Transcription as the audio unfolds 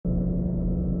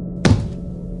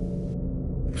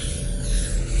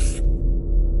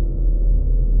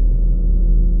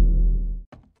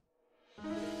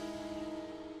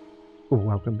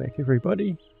welcome back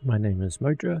everybody. My name is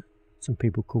Modra, some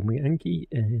people call me Inky,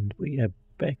 and we are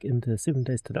back into 7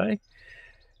 days today,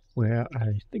 where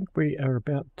I think we are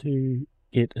about to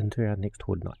get into our next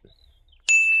Horde night.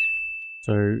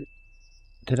 So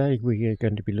today we are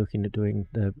going to be looking at doing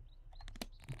the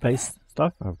base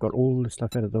stuff. I've got all the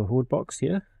stuff out of the Horde box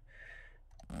here.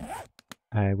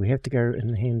 We have to go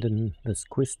and hand in this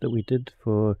quest that we did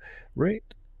for Red.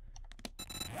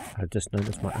 I've just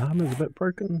noticed my arm is a bit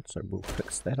broken, so we'll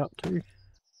fix that up too.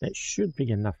 That should be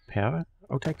enough power.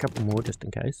 I'll take a couple more just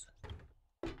in case.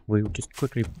 We'll just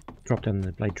quickly drop down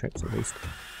the blade traps at least.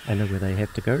 I know where they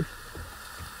have to go.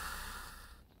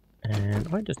 And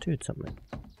I just heard something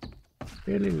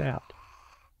fairly loud.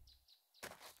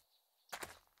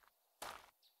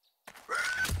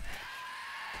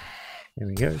 There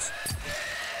he goes.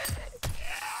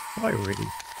 Hi already.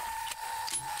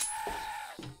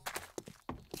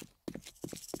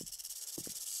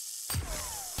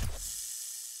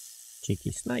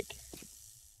 Cheeky snake.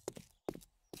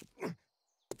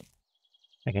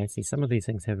 Okay, see, some of these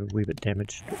things have a wee bit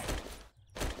damaged.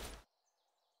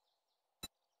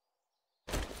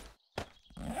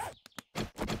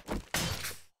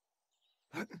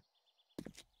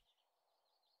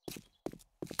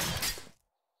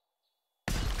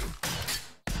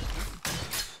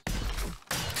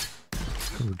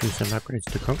 We'll do some upgrades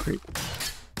to concrete.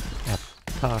 Our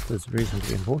path is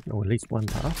reasonably important, or at least one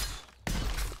path.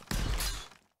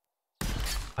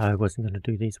 I wasn't going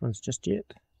to do these ones just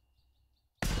yet.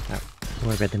 No, we'll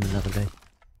worry about them another day.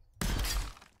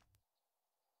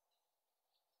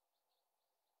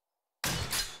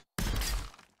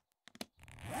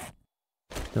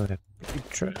 Got a big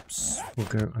traps. We'll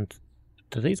go on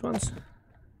to these ones.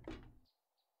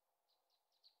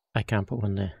 I can't put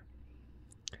one there.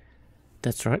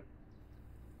 That's right.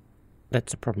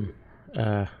 That's a problem.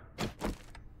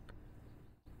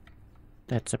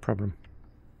 That's a problem.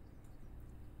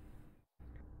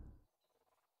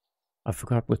 I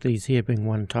forgot with these here being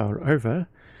one tile over,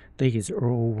 these are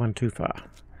all one too far.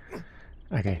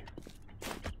 Okay.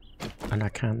 And I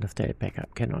can't lift that back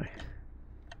up, can I?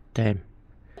 Damn.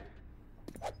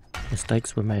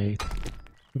 Mistakes were made.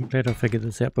 I'm glad I figured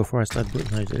this out before I started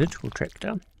putting those electrical traps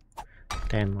down.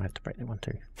 Damn, I have to break that one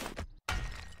too.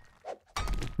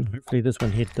 And hopefully this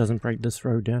one here doesn't break this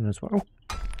row down as well.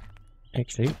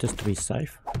 Actually, just to be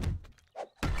safe.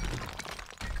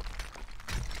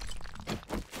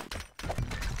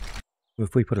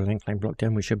 If we put a link line block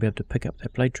down, we should be able to pick up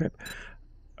that blade trap.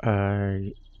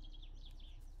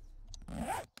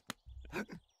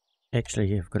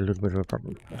 Actually, I've got a little bit of a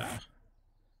problem.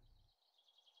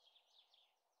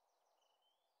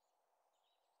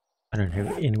 I don't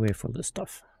have anywhere for this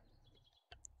stuff.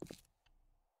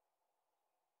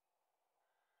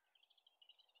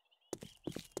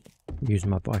 Use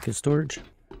my bike as storage.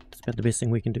 That's about the best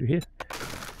thing we can do here.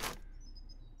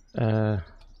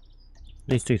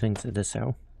 These two things are the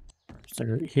cell.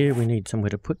 So here we need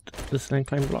somewhere to put this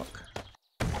incline block.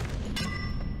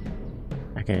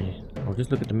 Okay, I'll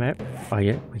just look at the map. Oh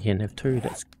yeah, we can have two,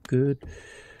 that's good.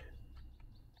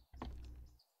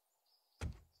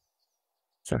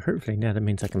 So hopefully now that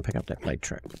means I can pick up that blade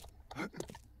trap.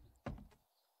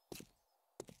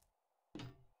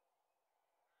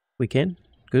 We can.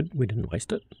 Good, we didn't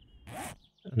waste it.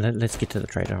 And let's get to the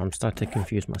trader. I'm starting to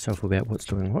confuse myself about what's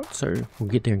doing what, so we'll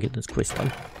get there and get this quest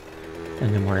done.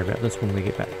 And then worry about this when we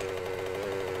get back.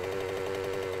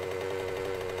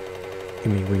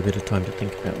 Give me a wee bit of time to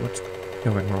think about what's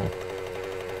going wrong.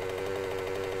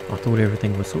 I thought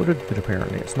everything was sorted, but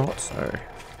apparently it's not, so...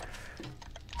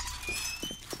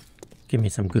 Give me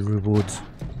some good rewards.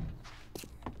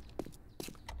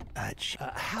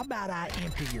 How about I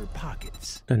empty your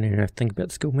pockets? Don't even have to think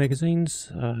about skill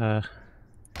magazines.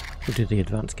 We'll do the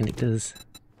advanced connectors.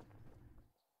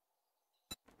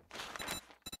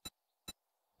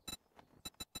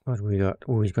 What do we got?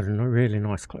 Oh, we've got a really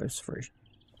nice close for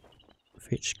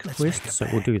fetch quest, so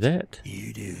we'll do that.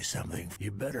 You do something.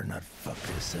 You better not fuck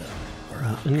this up, or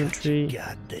I'll inventory.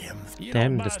 Goddamn.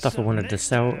 Damn, the stuff I wanted to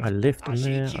sell, I left in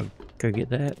there. I'll go get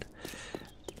that.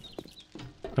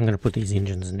 I'm going to put these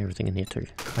engines and everything in there too.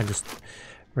 I'm just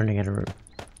running out of room.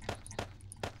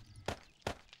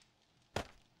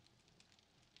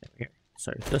 There we go.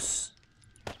 So this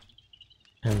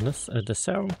and this are the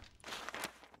cell.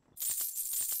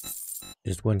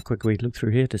 Just one quick wee look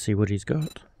through here to see what he's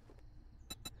got.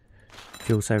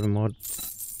 Fuel saver mod.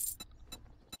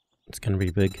 It's going to be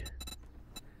big.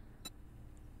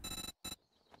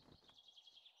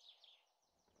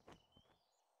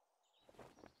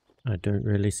 I don't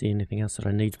really see anything else that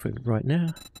I need for right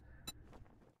now.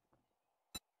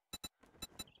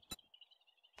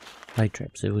 blade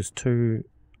traps. There was 2.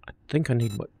 I think I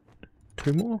need, what,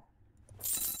 2 more?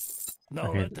 No,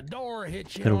 Okay. let the door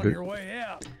hit you That'll on do. your way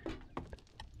out.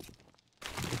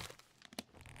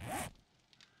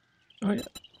 Oh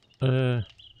yeah.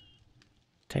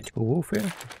 Tactical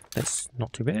warfare. That's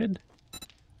not too bad.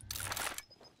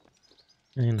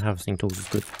 And harvesting tools is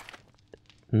good.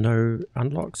 No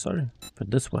unlock, so for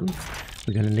this one,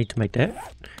 we're going to need to make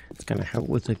that. It's going to help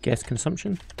with the gas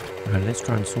consumption. Alright, let's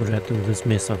try and sort out all this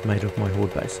mess I've made of my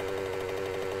horde base.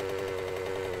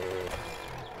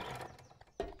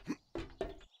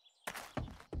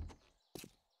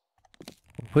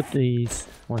 I'll put these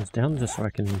ones down just so I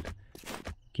can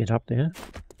get up there.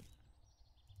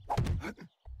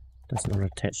 That's not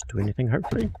attached to anything,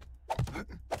 hopefully.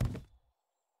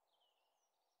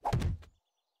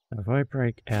 If I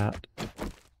break out...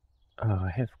 Oh,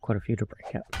 I have quite a few to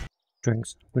break out.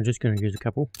 Drinks. We're just going to use a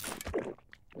couple.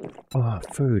 Oh,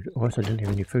 food. I also didn't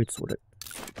have any food sorted.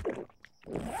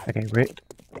 Okay, Rect.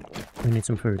 We need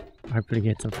some food. Hopefully he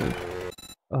had some food.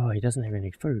 Oh, he doesn't have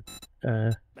any food.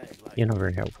 You're not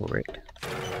very helpful, Rect.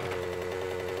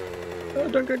 Oh,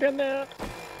 don't go down there!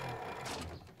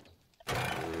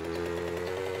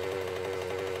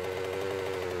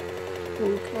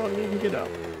 Oh, can't even get up.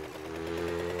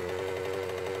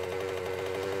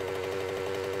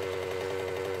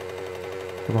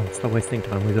 Come on, stop wasting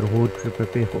time. We've got a horde to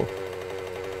prepare for.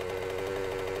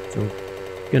 So,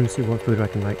 going to see what food I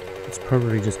can make. It's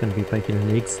probably just going to be bacon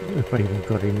and eggs, if I even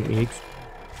got any eggs.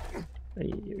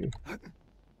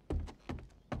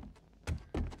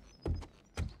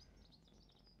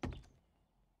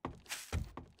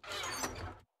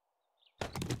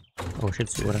 Oh, I should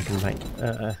see what I can make.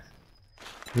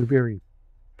 Blueberry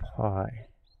pie.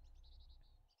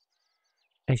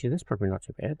 Actually, that's probably not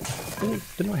too bad.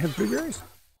 Didn't I have blueberries?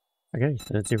 Okay,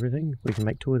 so that's everything. We can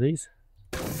make 2 of these.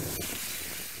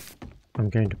 I'm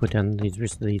going to put down these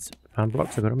rest of these farm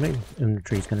blocks I've got on me.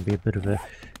 Inventory is going to be a bit of an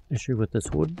issue with this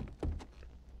horde.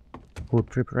 Horde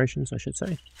preparations, I should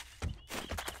say.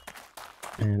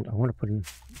 And I want to put in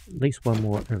at least 1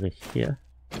 more over here.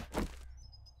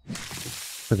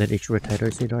 For that extra potato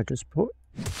seed I just bought.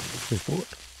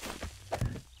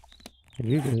 Can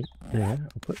you do it there?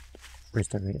 I'll put the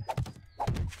rest over here.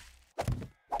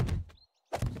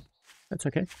 That's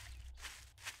okay.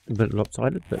 A bit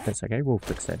lopsided, but that's okay. We'll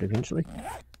fix that eventually.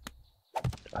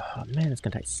 Oh man, it's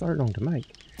going to take so long to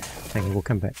make. Okay, we'll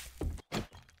come back.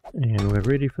 And we're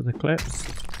ready for the collapse.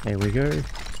 There we go.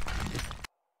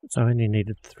 So I only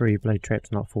needed 3 blade traps,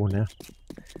 not 4 now.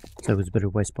 So it was a bit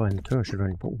of waste buying the 2. I should have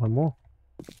only put 1 more.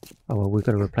 Oh well, we've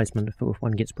got a replacement if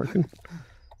 1 gets broken.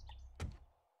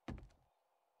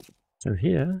 So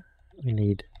here, we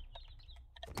need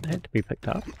that to be picked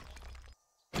up.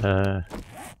 A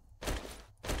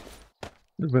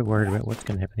little bit worried about what's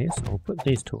going to happen here, so I'll put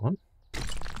these 2 on.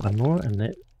 1 more, and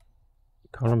that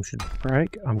column should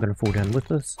break. I'm going to fall down with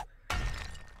this.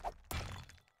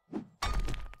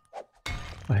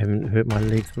 I haven't hurt my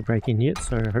legs for breaking yet,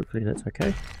 so hopefully that's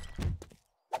okay.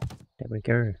 There we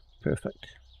go. Perfect.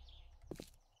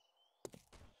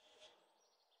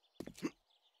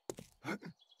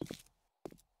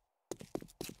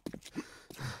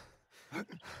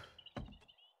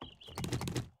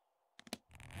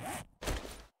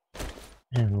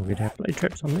 And we'll get our blade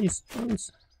traps on these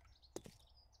ones.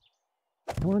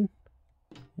 That one.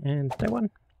 And that one.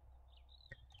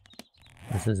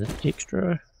 This is an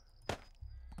extra.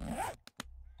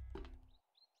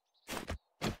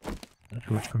 How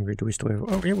much concrete do we still have?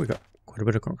 Oh yeah, we've got quite a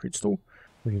bit of concrete still.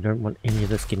 We don't want any of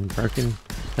this getting broken.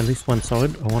 At least one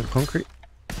side I want concrete.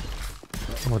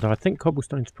 Although I think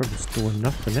cobblestone's probably still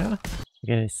enough for now.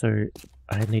 Okay, so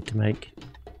I need to make...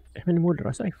 How many more did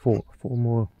I say? 4. 4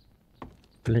 more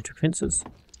electric fences.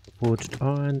 Forged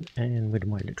iron, and where do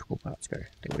my electrical parts go?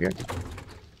 There we go.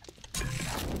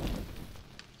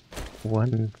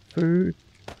 1 food.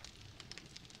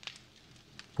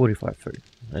 45 food.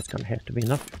 That's going to have to be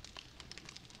enough.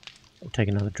 I'll take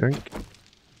another drink.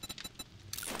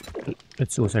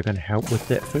 It's also going to help with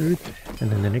that food. And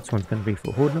then the next one's going to be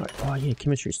for Horde night. Oh yeah,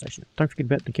 chemistry station. Don't forget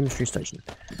about the chemistry station.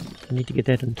 I need to get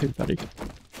that in too, buddy.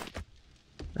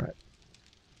 Right.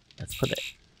 Let's put that.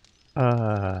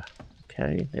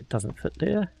 Okay, that doesn't fit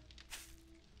there.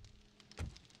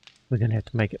 We're going to have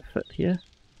to make it fit here.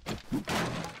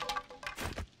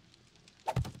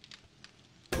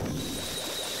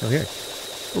 There we go.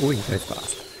 Oh, he goes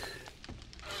fast.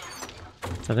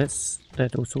 So that's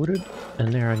that all sorted.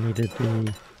 And there I needed 4,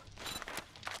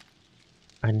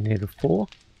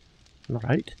 not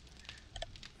 8.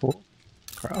 4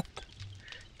 craft.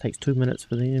 Takes 2 minutes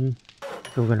for them.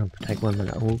 We're going to take 1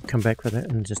 minute. We'll come back for that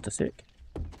in just a sec.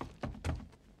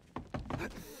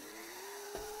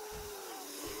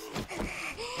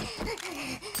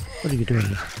 What are you doing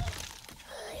here?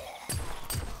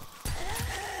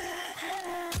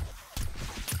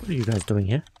 What are you guys doing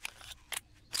here?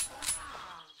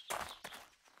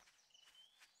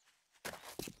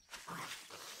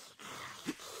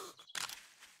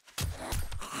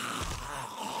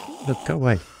 Look, go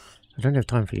away. I don't have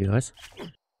time for you guys.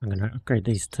 I'm going to upgrade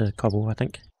these to cobble, I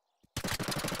think.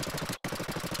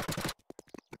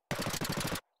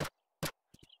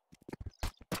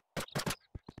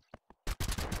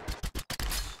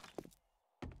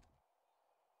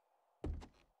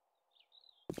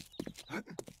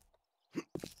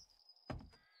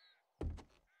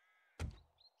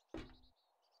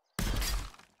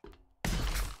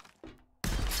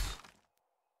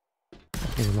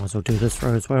 We might as well do this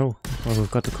row as well, while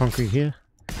we've got the concrete here.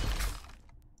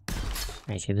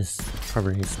 Actually, this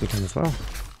probably needs to be done as well.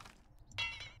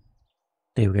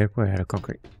 There we go, we're out of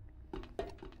concrete.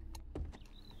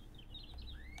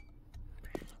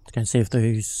 Let's go and see if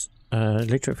those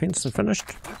electric fences are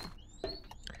finished.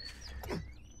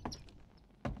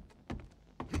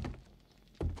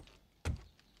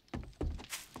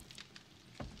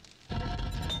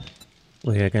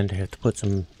 We are going to have to put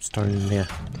some stone in there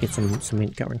to get some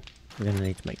cement going. We're going to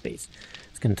need to make these.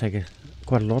 It's going to take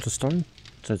quite a lot of stone,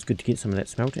 so it's good to get some of that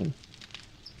smelting.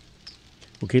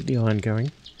 We'll keep the iron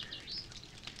going.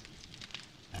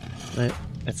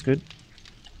 That's good.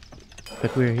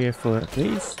 But we're here for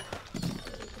these.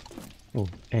 Oh,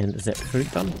 and is that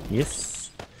food done?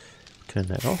 Yes. Turn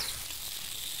that off.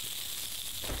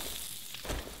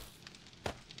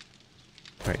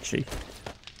 Great sheep.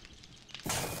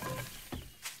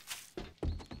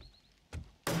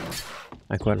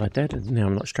 I quite like that. Now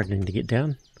I'm not struggling to get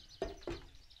down.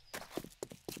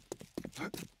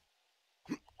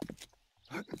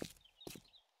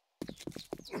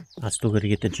 I've still got to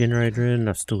get the generator in.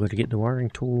 I've still got to get the wiring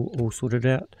tool all sorted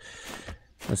out.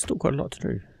 There's still quite a lot to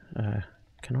do.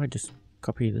 Can I just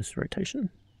copy this rotation?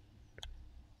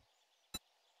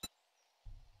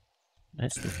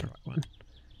 That's not the right one.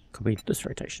 Copy this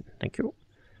rotation. Thank you.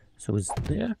 So it's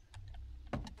there.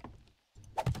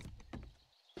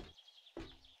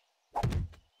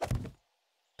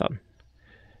 Done.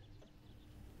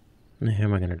 Now how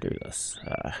am I going to do this?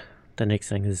 The next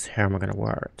thing is how am I going to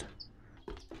wire it?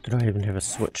 Did I even have a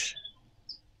switch?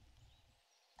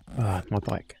 My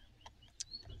bike.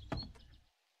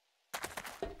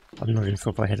 I'm not even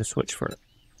sure if I had a switch for it.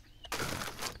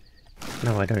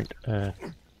 No, I don't.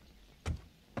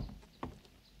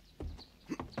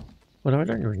 Well, I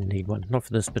don't really need one. Not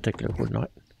for this particular Horde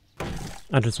night.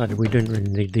 I decided we don't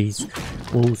really need these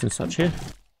walls and such here.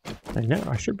 So now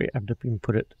I should be able to even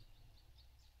put it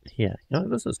here. No,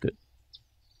 this is good.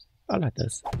 I like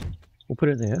this. We'll put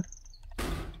it there.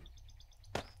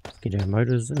 Let's get our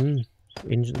motors in,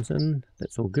 engines in.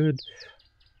 That's all good.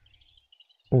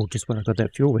 Oh, just when I got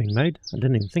that fuel being made. I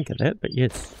didn't even think of that, but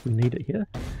yes, we need it here.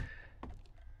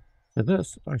 So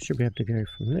this, I should be able to go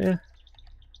from there.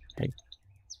 Okay.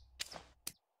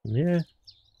 From there.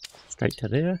 Straight to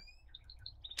there.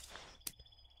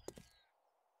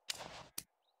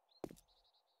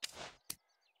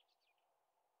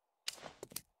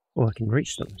 Oh, I can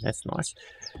reach them. That's nice.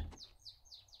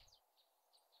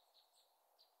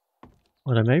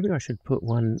 Although maybe I should put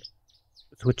one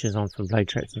switches on for blade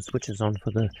tracks and switches on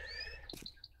for the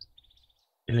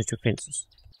electric fences.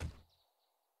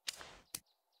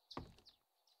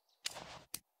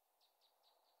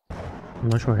 I'm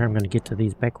not sure how I'm going to get to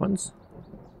these back ones.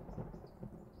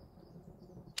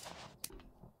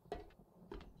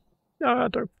 Ah,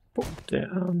 don't put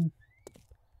down.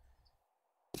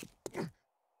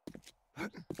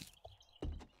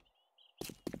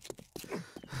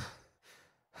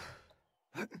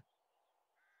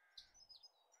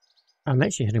 I'm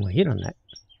actually hitting my head on that.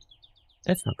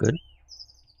 That's not good.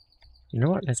 You know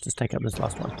what? Let's just take up this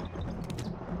last one.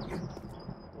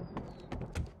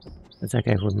 It's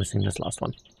okay if we're missing this last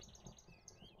one.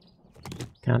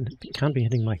 Can't be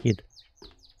hitting my head.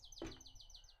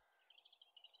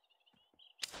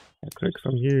 A click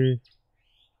from you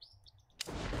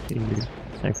to you.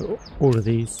 Same for all of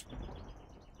these.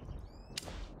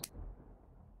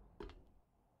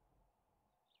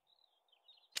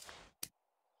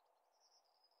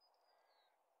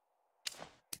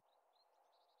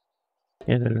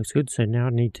 Yeah, that looks good. So now I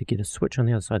need to get a switch on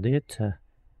the other side there to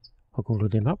hook all of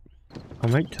them up.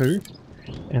 I'll make two.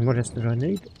 And what else did I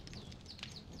need?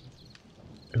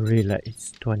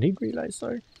 Relays. Do I need relays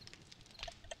though?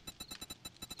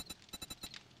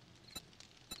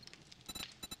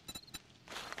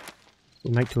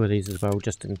 We'll make two of these as well,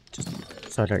 just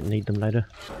so I don't need them later.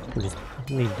 We just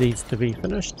need these to be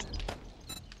finished.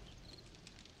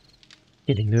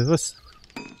 Getting nervous.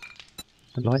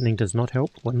 The lightning does not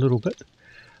help one little bit.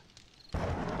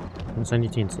 It's only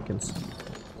 10 seconds.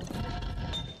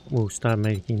 We'll start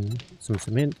making some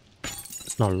cement.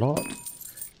 It's not a lot.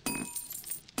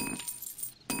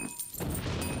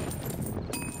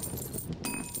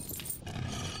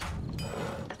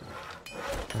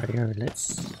 Rightio,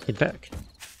 let's head back.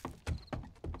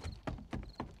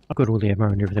 I've got all the ammo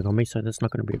and everything on me, so that's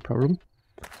not going to be a problem.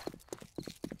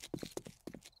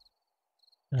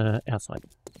 Outside.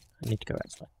 I need to go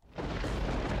outside.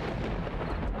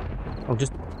 I'll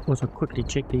just also quickly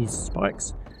check these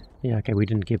spikes. Yeah, okay, we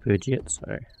didn't get birds yet,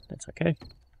 so that's okay.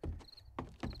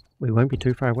 We won't be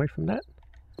too far away from that.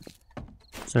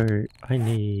 So I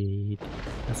need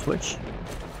a switch.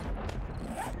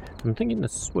 I'm thinking the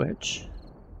switch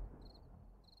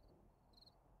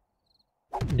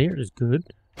there is good.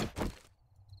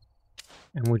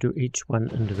 And we'll do each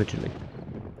one individually.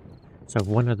 So if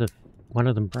one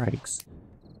of them breaks,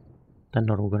 they're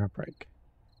not all going to break.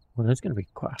 Well, that's going to be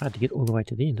quite hard to get all the way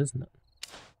to the end, isn't it?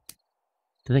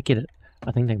 Did they get it?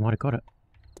 I think they might have got it.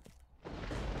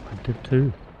 I did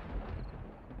too.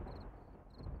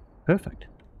 Perfect.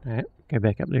 Alright, go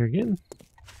back up there again.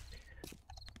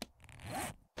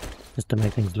 Just to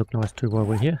make things look nice too while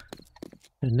we're here.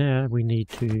 And now we need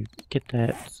to get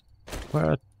that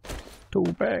wire tool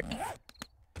back.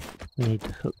 We need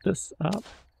to hook this up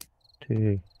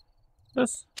to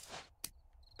this.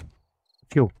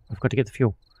 Fuel. I've got to get the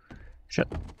fuel. Shit.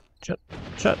 Shit.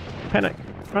 Shit. Panic.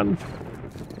 Run.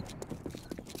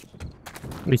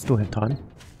 We still have time.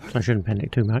 So I shouldn't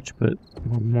panic too much, but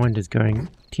my mind is going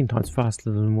 10 times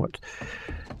faster than what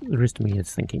the rest of me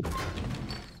is thinking.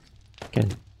 Okay.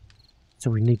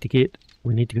 So we need to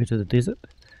go to the desert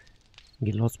and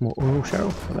get lots more oil shale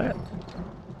for that.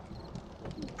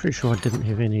 Pretty sure I didn't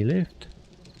have any left.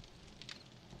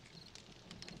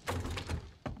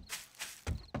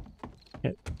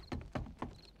 Yep.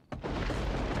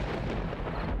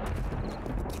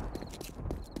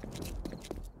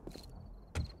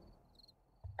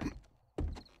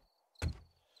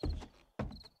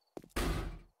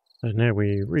 So now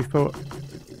we refill.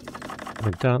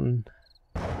 We're done.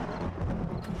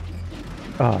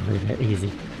 Oh, look at that,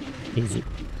 easy. Easy.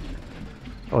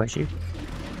 Oh, actually,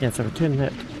 yeah, so if I turn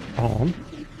that on,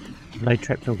 blade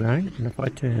trap's all going, and if I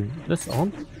turn this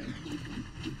on,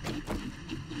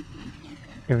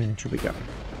 everything should be going.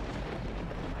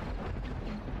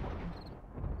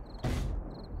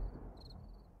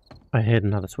 I had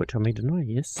another switch on me, didn't I?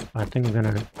 Yes, I think I'm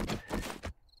going to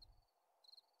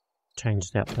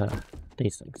change out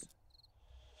these things.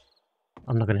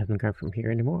 I'm not going to have them go from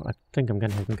here anymore. I think I'm going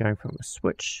to have them go from a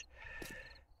switch.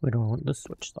 Where do I want this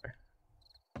switch though?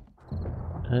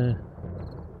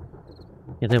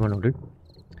 Yeah, that one will do.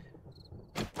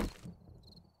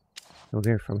 We'll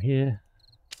go from here.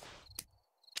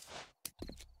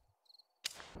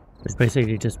 Which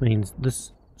basically just means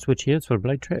this switch here is for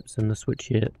blade traps and the switch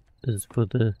here is for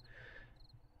the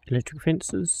electric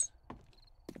fences.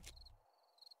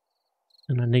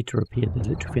 And I need to repair the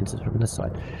electric fences from this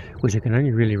side, which I can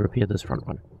only really repair this front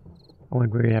one. I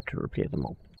won't really have to repair them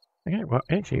all. Okay, well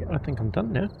actually I think I'm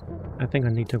done now. I think I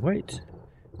need to wait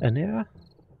an hour.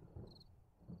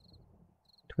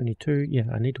 22,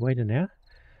 yeah, I need to wait an hour.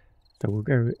 So we'll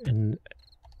go and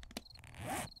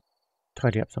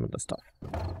tidy up some of the stuff.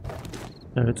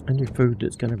 So it's only food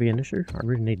that's going to be an issue. I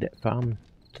really need that farm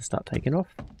to start taking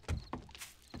off.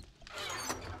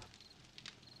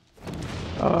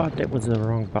 Oh, that was the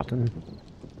wrong button.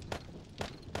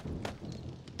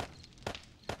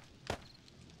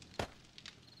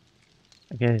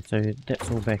 Okay, so that's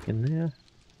all back in there.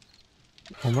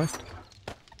 Almost.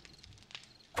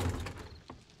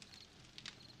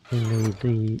 We need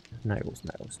the nails.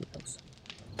 Here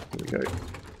we go.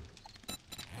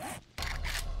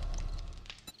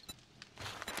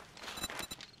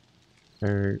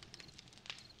 So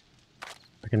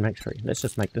I can make 3. Let's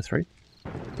just make the 3.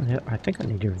 Yeah, I think I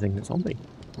need everything that's on me.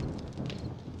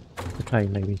 The clay,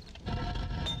 maybe.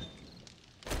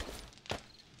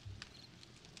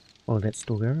 While that's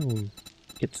still going, we'll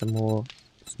get some more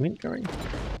cement going.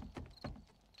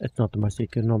 It's not the most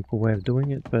economical way of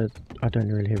doing it, but I don't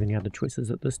really have any other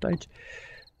choices at this stage.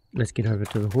 Let's get over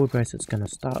to the Horde base. It's going to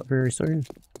start very soon.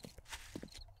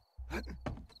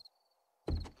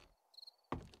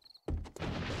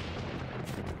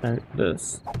 So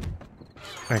this,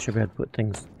 I should be able to put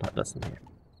things like this in here.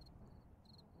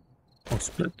 I'll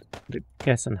split the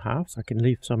gas in half so I can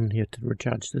leave some in here to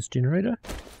recharge this generator.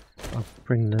 I'll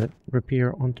bring the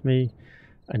repair onto me,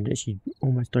 and actually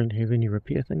almost don't have any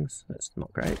repair things. That's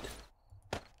not great.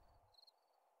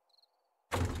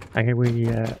 Okay, we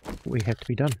we have to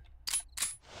be done.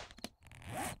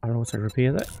 I'll also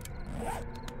repair that.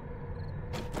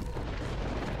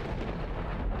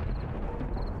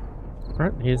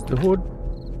 Right, here's the Horde.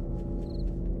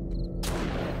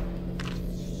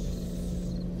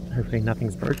 Hopefully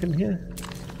nothing's broken here.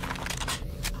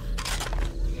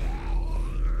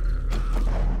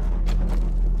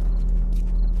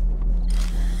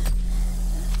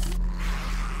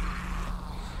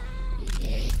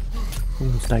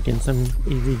 We'll start getting some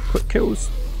easy quick kills.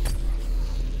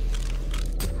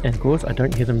 And of course I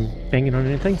don't hear them banging on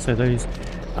anything, so those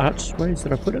archways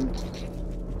that I put in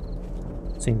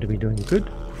seem to be doing good.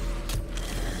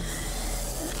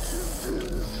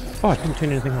 Oh, I didn't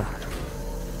turn anything on.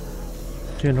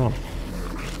 Turn on.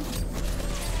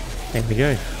 There we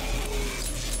go.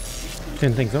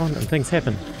 Turn things on and things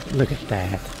happen. Look at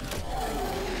that.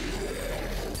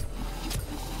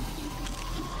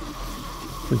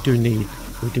 We do need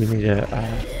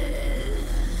a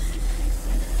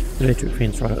electric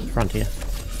fence right at the front here.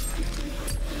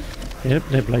 Yep,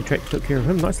 that blade track took care of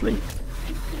him nicely.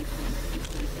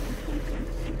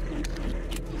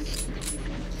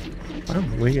 Oh,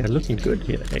 we are looking good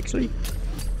here actually.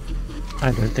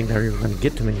 I don't think they're even going to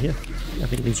get to me here. I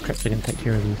think these traps are going to take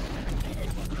care of them.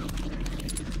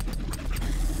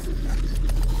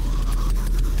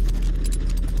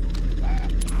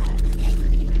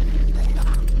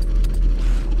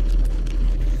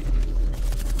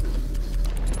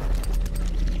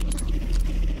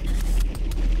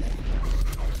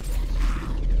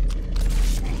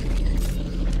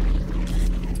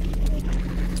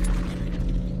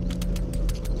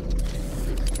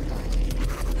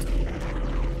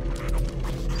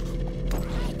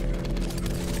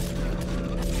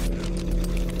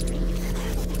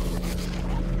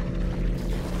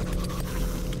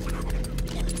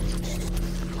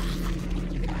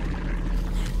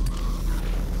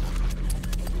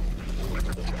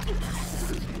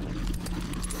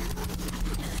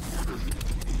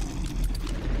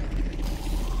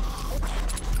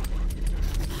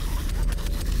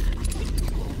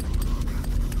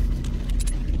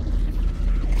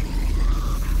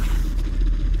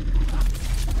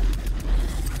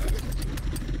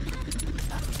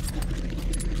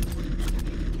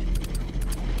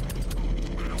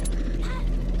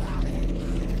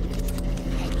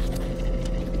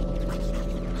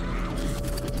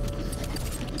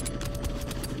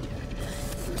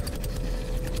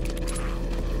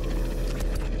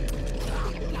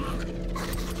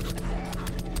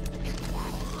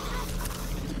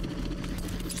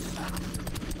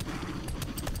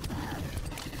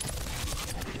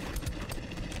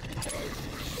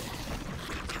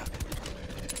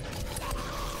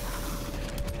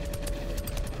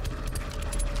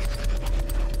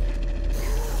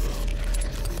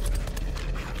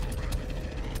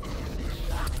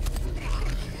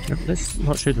 Let's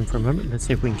not shoot them for a moment. Let's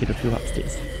see if we can get a few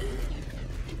upstairs.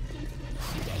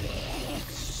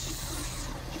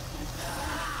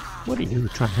 What are you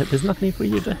trying to hit? There's nothing for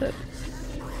you to hit.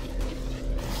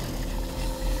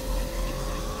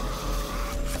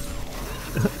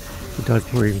 He dies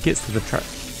before he even gets to the trap.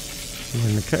 And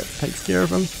then the trap takes care of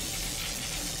him.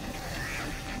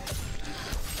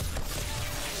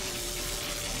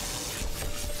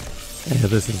 Yeah,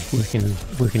 this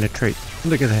is working a treat.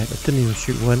 Look at that, I didn't even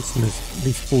shoot once and there's at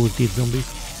least 4 dead zombies.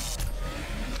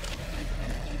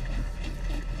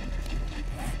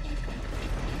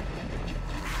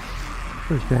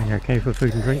 We're going okay for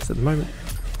food and drinks at the moment.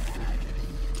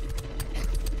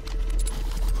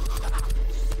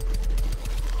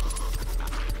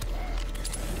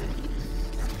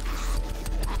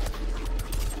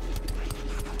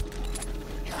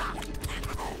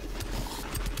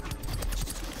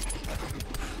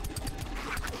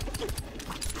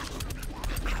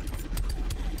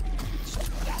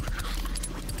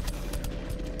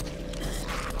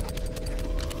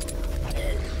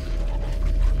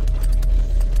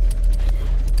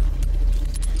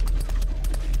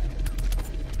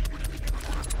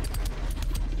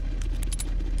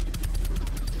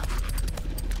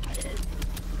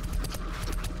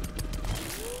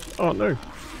 Oh no!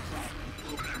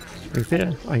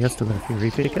 Repair? Oh, I still got a few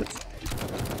repair kits.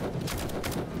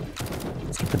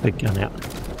 Let's get the big gun out.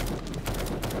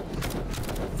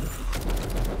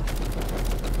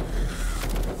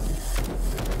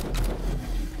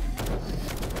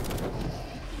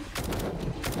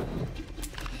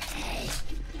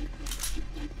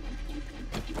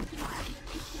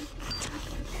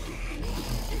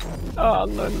 Oh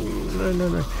no, no, no,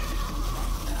 no.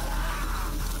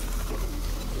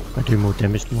 I do more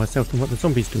damage to myself than what the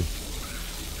zombies do.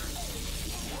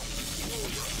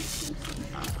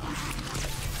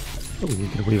 Oh, we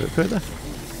get a wee bit further.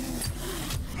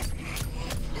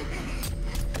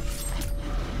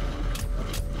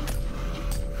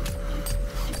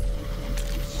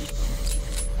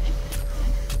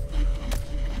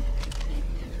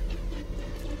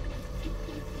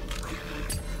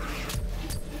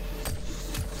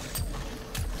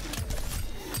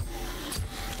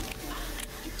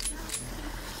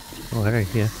 Oh, right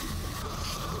here.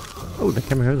 Oh, they're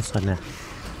coming over the side now.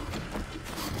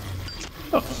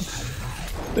 Oh,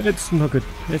 that's not good.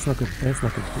 That's not good. That's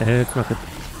not good. That's not good.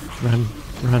 Run,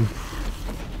 run.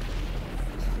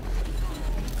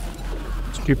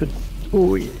 Stupid.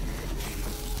 Oh, yeah.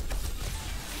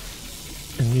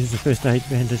 And use the first aid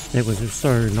bandage. That was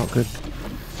so not good.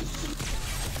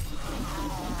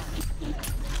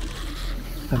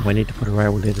 I need to put a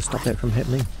rail there to stop that from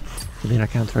happening. But then I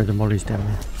can't throw the mollies down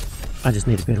there. I just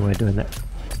need a better way of doing that.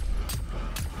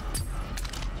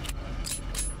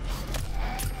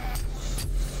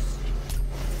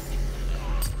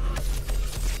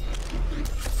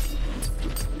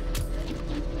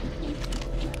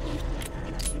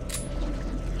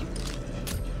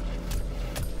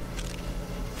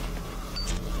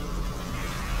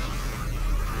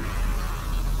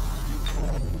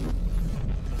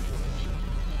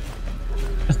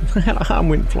 That arm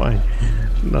went flying.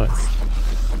 Nice.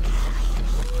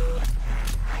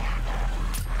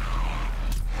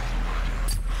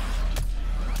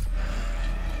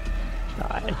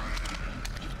 Die.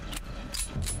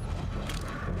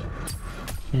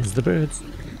 Here's the birds.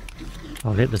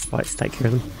 I'll let the spikes take care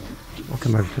of them. I'll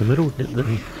come over to the middle, let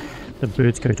the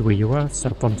birds go to where you are,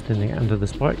 so I'm standing under the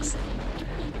spikes.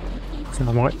 So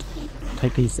I might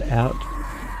take these out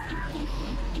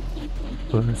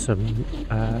for some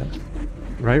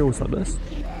rails like this.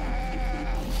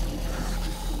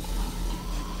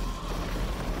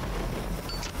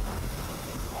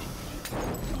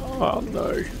 Oh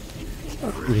no,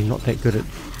 I'm really not that good at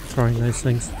throwing those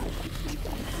things.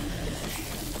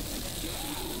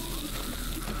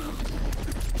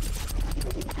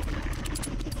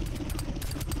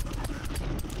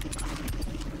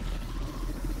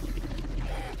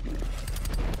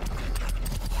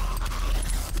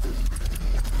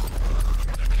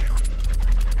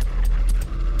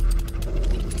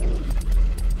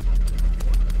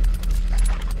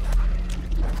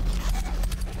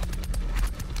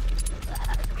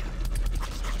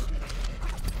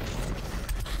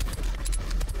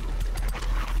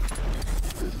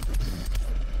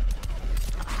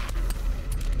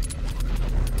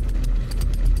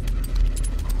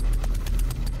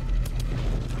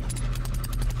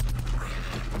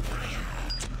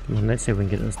 And let's see if we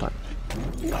can get it this time.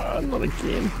 No, not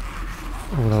again.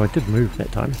 Although I did move that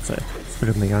time, so it's a bit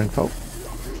of my own fault.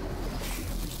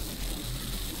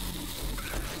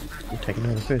 I'm taking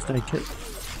another first aid kit.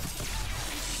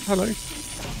 Hello.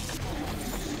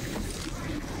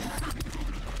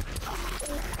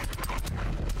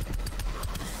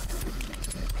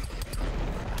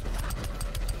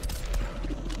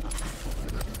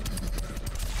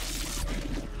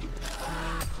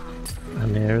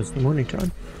 And there's the morning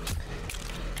time.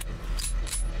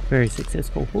 Very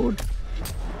successful horde.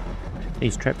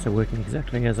 These traps are working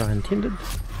exactly as I intended,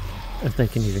 if they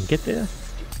can even get there.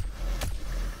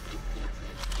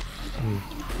 I'm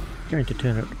going to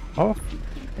turn it off,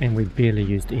 and we barely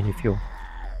used any fuel.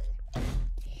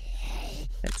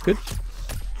 That's good.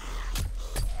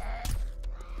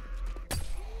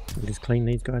 We'll just clean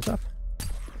these guys up.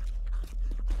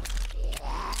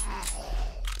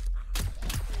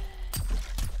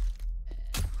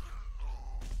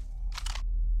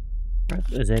 Right,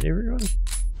 is that everyone?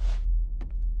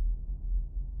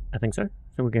 I think so.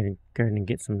 So we're going to go and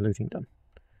get some looting done.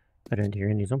 I don't hear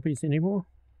any zombies anymore.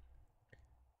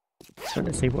 So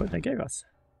let's see what they gave us.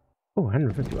 Oh,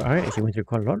 150. I actually went through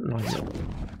quite a lot tonight.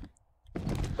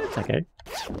 That's okay.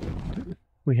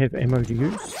 We have ammo to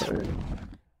use, so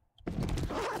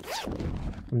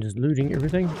I'm just looting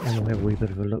everything, and we'll have a wee bit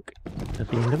of a look at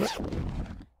the end of it.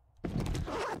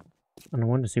 And I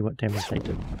want to see what damage they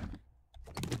did.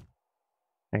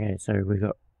 Okay, so we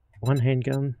got one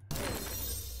handgun,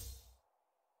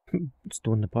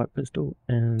 still in the pipe pistol,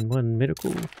 and one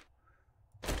medical.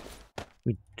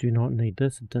 We do not need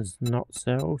this, it does not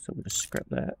sell, so we'll just scrap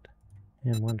that.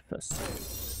 And one fist.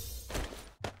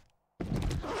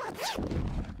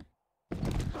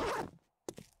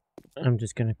 I'm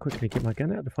just going to quickly get my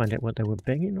gun out to find out what they were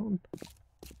banging on.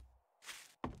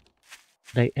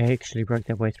 They actually broke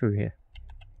their way through here.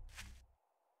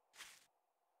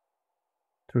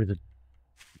 Through the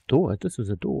door. This was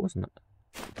a door, wasn't it?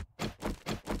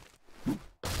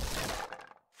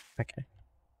 Okay.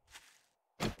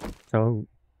 So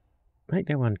make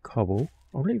that one cobble.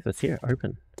 I'll leave this here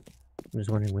open. I'm just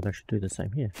wondering whether I should do the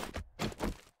same here.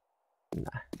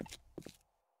 Nah.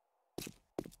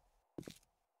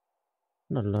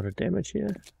 Not a lot of damage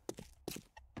here.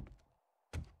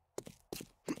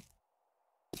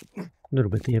 A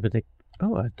little bit there, but they...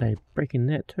 Oh, are they breaking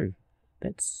that too?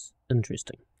 That's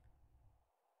interesting.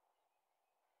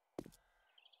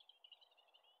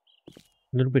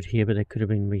 A little bit here, but they could have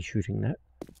been reshooting that.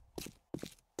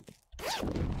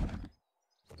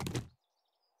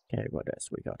 Okay, what else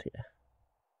we got here?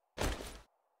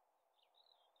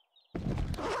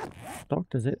 Stock,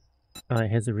 does it? Oh,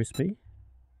 it has a recipe.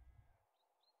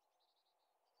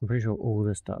 I'm pretty sure all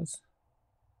this does.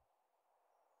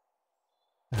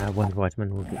 One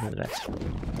vitamin will get rid of that.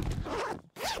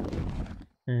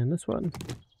 And this one,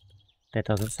 that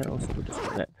doesn't sell, so we'll just do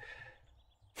that.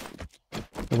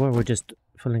 So while we're just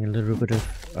filling a little bit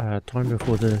of time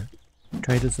before the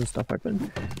traders and stuff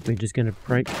open, we're just going to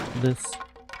break this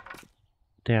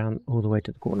down all the way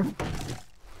to the corner.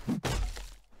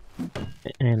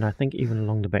 And I think even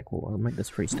along the back wall. I'll make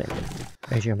this freestanding.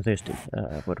 Actually, I'm thirsty.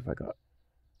 What have I got?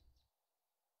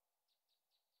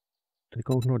 The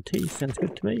golden rod tea sounds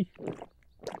good to me.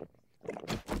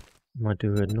 Might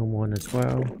do a normal one as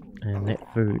well. And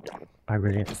that food, I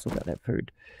really have to sort out that food.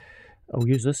 I'll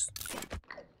use this.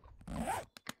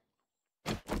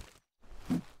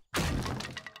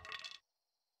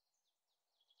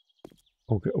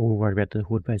 We'll worry about the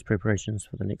horde base preparations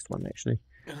for the next one actually.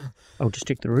 I'll just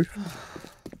check the roof.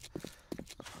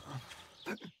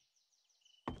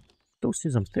 Still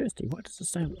says I'm thirsty. Why does it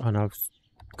say? Oh no, I've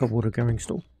got water going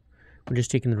still. We're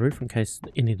just checking the roof in case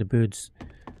any of the birds,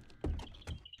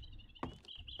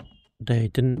 they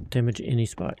didn't damage any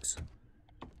spikes.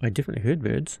 I definitely heard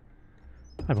birds.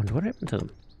 I wonder what happened to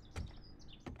them.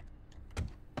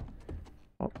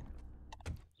 Oh,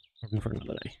 problem for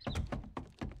another day.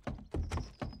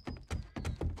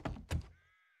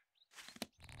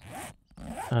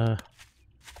 I'm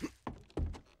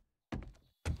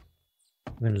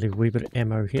going to leave a wee bit of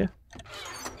ammo here.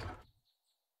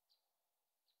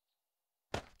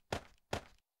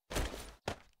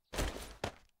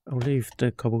 I'll leave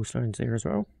the cobblestones there as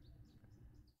well.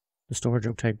 The storage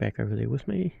I'll take back over there with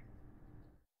me.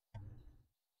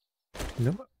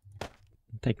 Nope.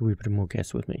 Take a wee bit of more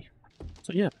gas with me.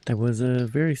 So yeah, that was a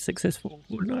very successful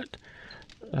night.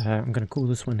 I'm going to call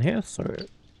this one here, so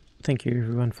thank you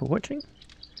everyone for watching.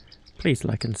 Please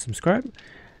like and subscribe,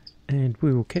 and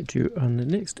we will catch you on the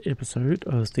next episode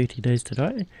of 30 Days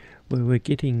Today, where we're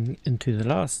getting into the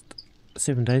last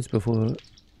 7 days before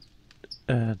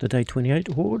the day 28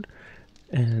 Horde,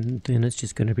 and then it's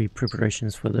just going to be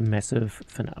preparations for the massive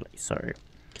finale. So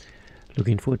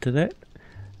looking forward to that.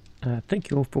 Thank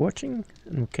you all for watching,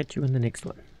 and we'll catch you in the next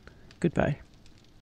one. Goodbye.